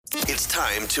It's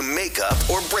time to make up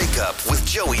or break up with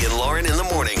Joey and Lauren in the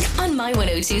morning. On My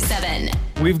 102.7.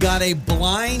 We've got a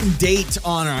blind date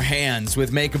on our hands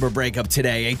with Makeup or Breakup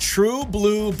today. A true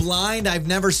blue blind I've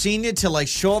never seen you till I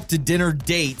show up to dinner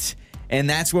date. And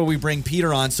that's where we bring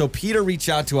Peter on. So Peter reached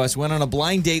out to us, went on a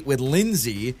blind date with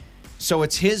Lindsay. So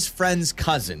it's his friend's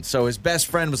cousin. So his best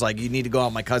friend was like, you need to go out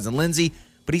with my cousin Lindsay.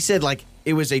 But he said, like,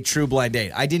 it was a true blind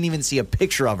date. I didn't even see a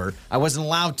picture of her. I wasn't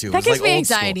allowed to. That gives like me old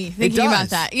school. anxiety thinking about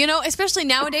that. You know, especially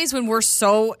nowadays when we're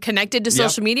so connected to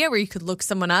social media where you could look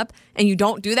someone up and you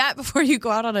don't do that before you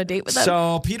go out on a date with them.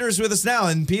 So Peter's with us now.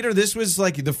 And Peter, this was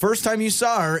like the first time you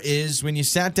saw her is when you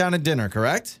sat down at dinner,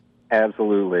 correct?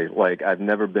 Absolutely. Like, I've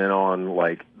never been on,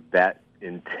 like, that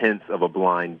intense of a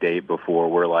blind date before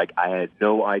where, like, I had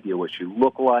no idea what she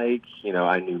looked like. You know,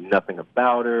 I knew nothing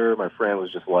about her. My friend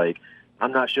was just like,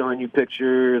 I'm not showing you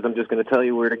pictures. I'm just going to tell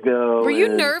you where to go. Were you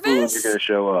and nervous? You're going to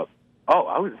show up. Oh,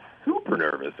 I was super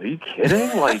nervous. Are you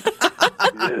kidding? Like,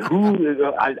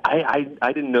 I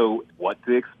didn't know what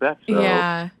to expect. So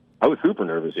Yeah. I was super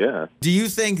nervous, yeah. Do you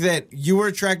think that you were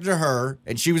attracted to her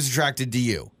and she was attracted to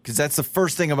you? Because that's the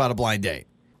first thing about a blind date.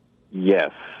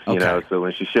 Yes. You Okay. know, so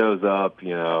when she shows up,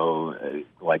 you know,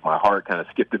 like my heart kind of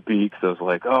skipped a beat. So it's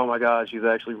like, oh, my God, she's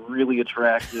actually really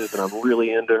attractive and I'm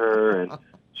really into her. And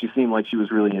she seemed like she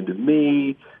was really into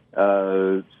me.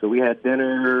 So we had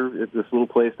dinner at this little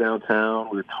place downtown.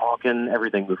 We were talking.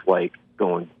 Everything was, like,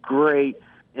 going great.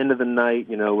 End of the night,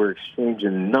 you know, we're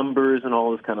exchanging numbers and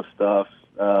all this kind of stuff.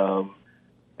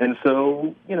 And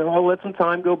so, you know, I let some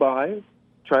time go by,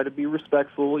 try to be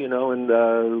respectful, you know,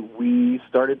 and we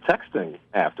started texting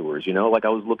afterwards, you know. Like, I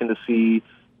was looking to see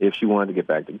if she wanted to get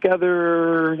back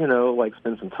together, you know, like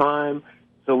spend some time.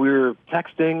 So we were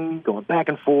texting, going back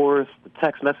and forth. The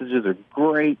text messages are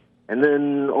great. And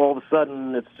then all of a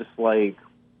sudden, it's just like,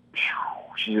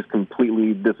 she just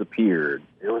completely disappeared.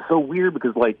 It was so weird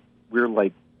because, like, we were,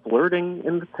 like, flirting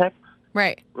in the text.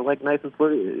 Right. We're, like, nice and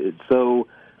flirty. So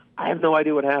I have no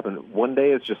idea what happened. One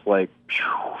day, it's just like,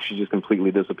 she just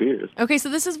completely disappears. Okay, so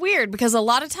this is weird because a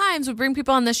lot of times we bring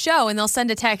people on the show and they'll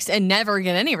send a text and never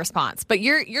get any response. But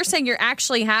you're saying you're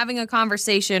actually having a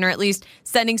conversation or at least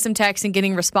sending some texts and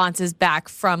getting responses back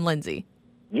from Lindsay.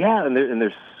 Yeah, and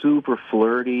they're super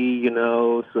flirty, you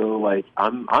know. So, like,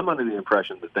 I'm under the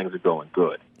impression that things are going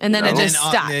good. And then you it know? just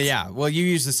stopped. Yeah, well, you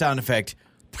use the sound effect.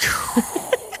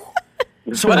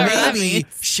 So Whatever that maybe means.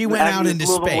 she went out into It's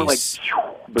a little bit more space.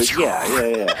 like, but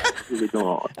yeah. Really going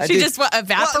on. She just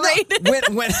evaporated?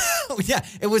 Well, no, yeah,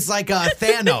 it was like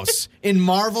Thanos in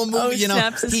Marvel movie. Oh, you know,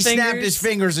 snaps his he snapped fingers. his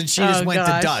fingers and she just went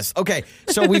gosh. to dust. Okay,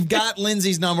 so we've got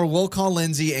Lindsay's number. We'll call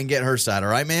Lindsay and get her side. All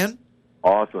right, man?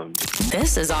 Awesome.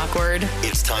 This is awkward.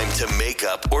 It's time to make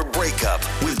up or break up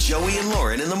with Joey and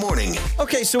Lauren in the morning.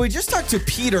 Okay, so we just talked to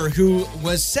Peter, who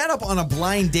was set up on a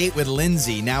blind date with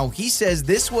Lindsay. Now, he says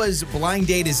this was blind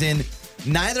date as in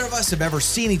neither of us have ever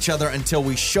seen each other until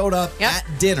we showed up at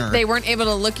dinner. They weren't able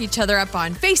to look each other up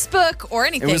on Facebook or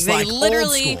anything. It was They like old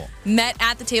literally school. met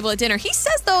at the table at dinner. He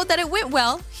says, though, that it went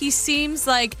well. He seems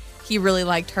like he really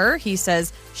liked her. He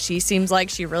says she seems like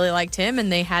she really liked him, and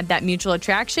they had that mutual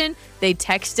attraction. They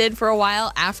texted for a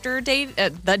while after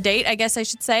the date, I guess I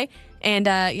should say. And,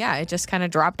 it just kind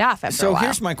of dropped off after a So while.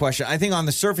 here's my question. I think on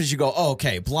the surface you go, oh,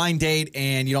 okay, blind date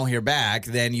and you don't hear back,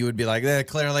 then you would be like,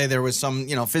 clearly there was some,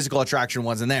 physical attraction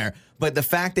wasn't there. But the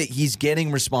fact that he's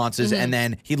getting responses and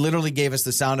then he literally gave us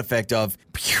the sound effect of,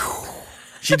 pew,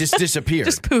 she just disappeared.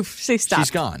 Just poof, she stopped.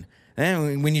 She's gone.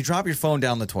 And when you drop your phone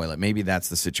down the toilet, maybe that's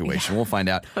the situation. We'll find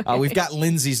out. We've got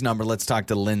Lindsay's number. Let's talk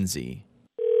to Lindsay.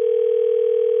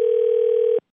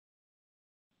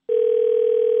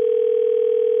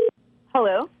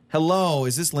 Hello. Hello,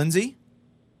 is this Lindsay?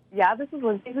 Yeah, this is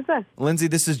Lindsay. Who's this? Lindsay,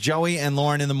 this is Joey and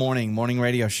Lauren in the morning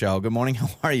radio show. Good morning. How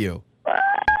are you?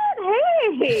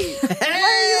 Hey.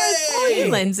 Hey,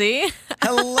 Lindsay.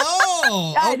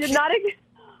 Hello. I did not.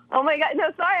 Oh my God. No,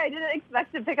 sorry. I didn't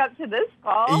expect to pick up to this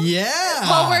call. Yeah.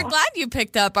 Well, we're glad you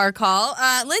picked up our call.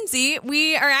 Lindsay,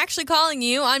 we are actually calling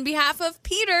you on behalf of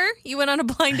Peter. You went on a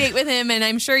blind date with him, and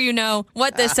I'm sure you know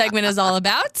what this segment is all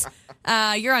about.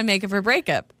 You're on Makeup or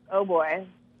Breakup. Oh, boy.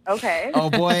 Okay. Oh,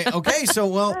 boy. Okay, so,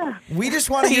 we just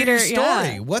want to hear your Peter, story.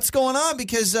 yeah. What's going on?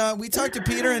 Because we talked to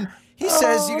Peter, and he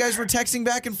says you guys were texting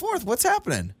back and forth. What's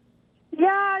happening?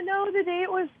 Yeah, no, the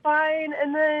date was fine.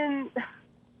 And then,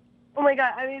 oh my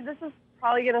God, I mean, this is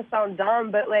probably going to sound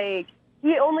dumb, but like,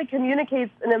 he only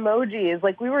communicates in emojis.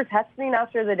 Like, we were texting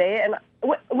after the date, and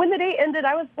when the date ended,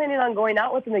 I was planning on going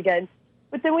out with him again.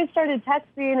 But then we started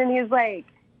texting, and he's like,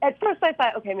 at first I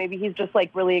thought, okay, maybe he's just like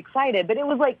really excited, but it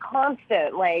was like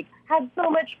constant, like, had so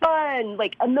much fun,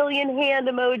 like a million hand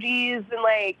emojis, and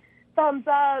like, thumbs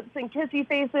ups and kissy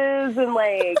faces and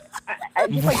like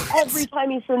just like every time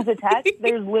he sends a text,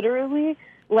 there's literally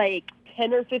like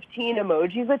 10 or 15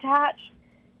 emojis attached.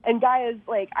 And guys,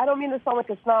 like, I don't mean to sound like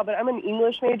a snob, but I'm an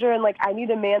English major, and like, I need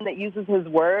a man that uses his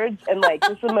words. And like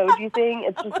this emoji thing,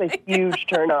 it's just a huge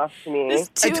turnoff to me. There's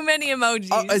too many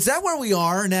emojis. Is that where we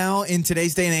are now in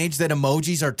today's day and age, that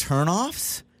emojis are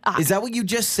turnoffs? Is that what you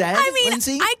just said, I mean,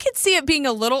 Lindsay? I could see it being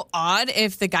a little odd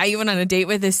if the guy you went on a date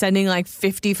with is sending like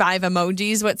 55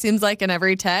 emojis, what seems like in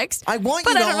every text. I want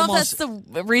but you to I don't almost, know if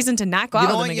that's the reason to not go you out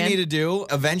know with what him you again. need to do?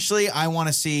 Eventually, I want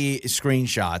to see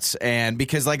screenshots, and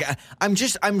because like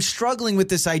I'm struggling with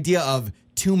this idea of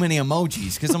too many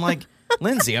emojis, because I'm like,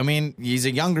 Lindsay, I mean, he's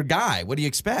a younger guy. What do you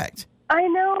expect? I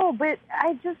know, but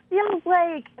I just feels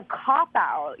like a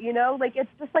cop-out, you know? Like, it's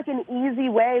just like an easy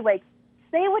way, like,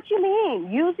 say what you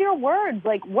mean. Use your words.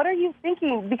 Like, what are you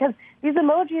thinking? Because these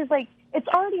emojis, like, it's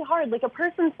already hard. Like, a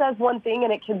person says one thing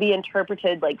and it can be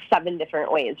interpreted, like, 7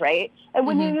 different ways, right? And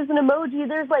when you use an emoji,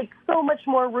 there's, like, so much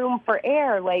more room for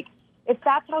error. Like, if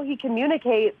that's how he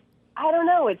communicates, I don't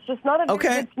know. It's just not a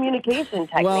very good communication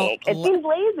technique. It seems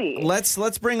lazy.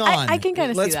 Let's bring on. I can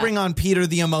kind of see that. Let's bring on Peter,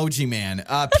 the emoji man.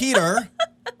 Peter,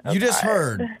 you just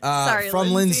heard Sorry,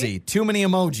 from Lindsay. Lindsay. Too many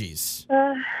emojis.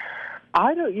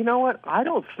 I don't. You know what? I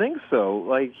don't think so.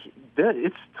 Like,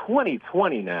 it's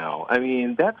 2020 now. I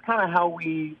mean, that's kind of how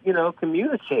we,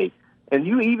 communicate. And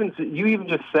you even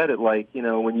just said it. Like,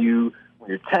 when you're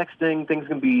texting, things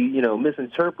can be,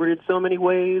 misinterpreted so many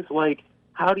ways. Like,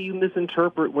 how do you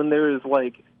misinterpret when there's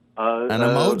like an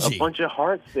emoji, a bunch of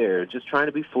hearts there, just trying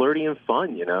to be flirty and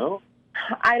fun?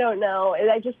 I don't know.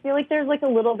 I just feel like there's like a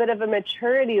little bit of a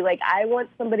maturity. Like, I want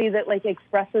somebody that like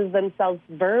expresses themselves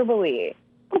verbally.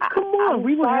 Oh, come on.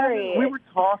 We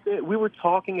were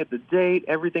talking at the date.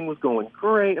 Everything was going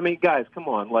great. I mean, guys, come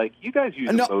on. Like, you guys use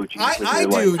emojis. I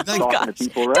do. Like, talking to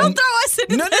people, right? Don't throw us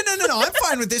into No. I'm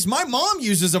fine with this. My mom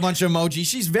uses a bunch of emojis.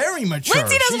 She's very mature.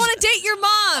 Lindsay doesn't want to date your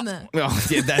mom. Well,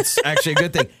 yeah, that's actually a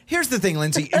good thing. Here's the thing,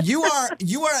 Lindsay. You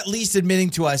are at least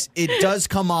admitting to us it does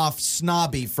come off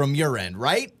snobby from your end,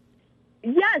 right?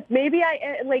 Yes, maybe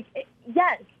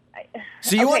yes.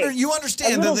 So you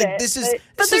understand that this is...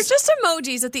 But they're just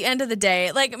emojis at the end of the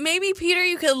day. Like, maybe, Peter,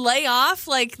 you could lay off,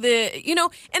 like, and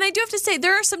I do have to say,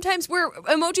 there are some times where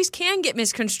emojis can get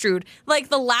misconstrued. Like,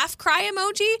 the laugh cry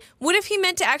emoji. What if he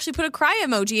meant to actually put a cry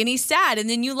emoji and he's sad, and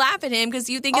then you laugh at him because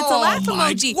you think it's a laugh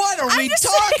emoji? What are we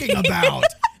talking about?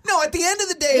 No, at the end of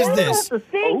the day is this.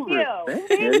 Thank you.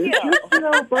 It's just,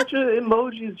 a bunch of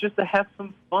emojis just to have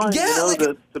some fun, Yeah,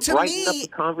 to to brighten me, up the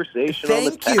conversation.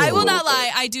 thank you. I will not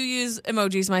lie. I do use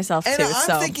emojis myself, And too.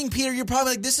 I'm thinking, Peter, you're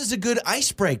probably like, this is a good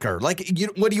icebreaker. Like,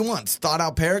 what do you want? Thought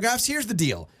out paragraphs? Here's the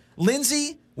deal.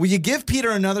 Lindsay, will you give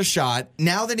Peter another shot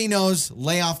now that he knows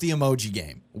lay off the emoji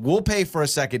game? We'll pay for a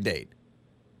second date.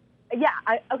 Yeah,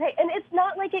 okay. And it's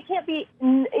not like it can't be,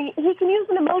 he can use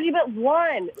an emoji but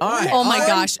one. All right. Oh, my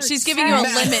gosh. She's giving you a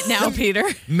limit now, Peter.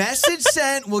 Message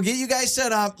sent. We'll get you guys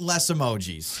set up. Less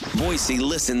emojis. Boise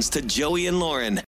listens to Joey and Lauren.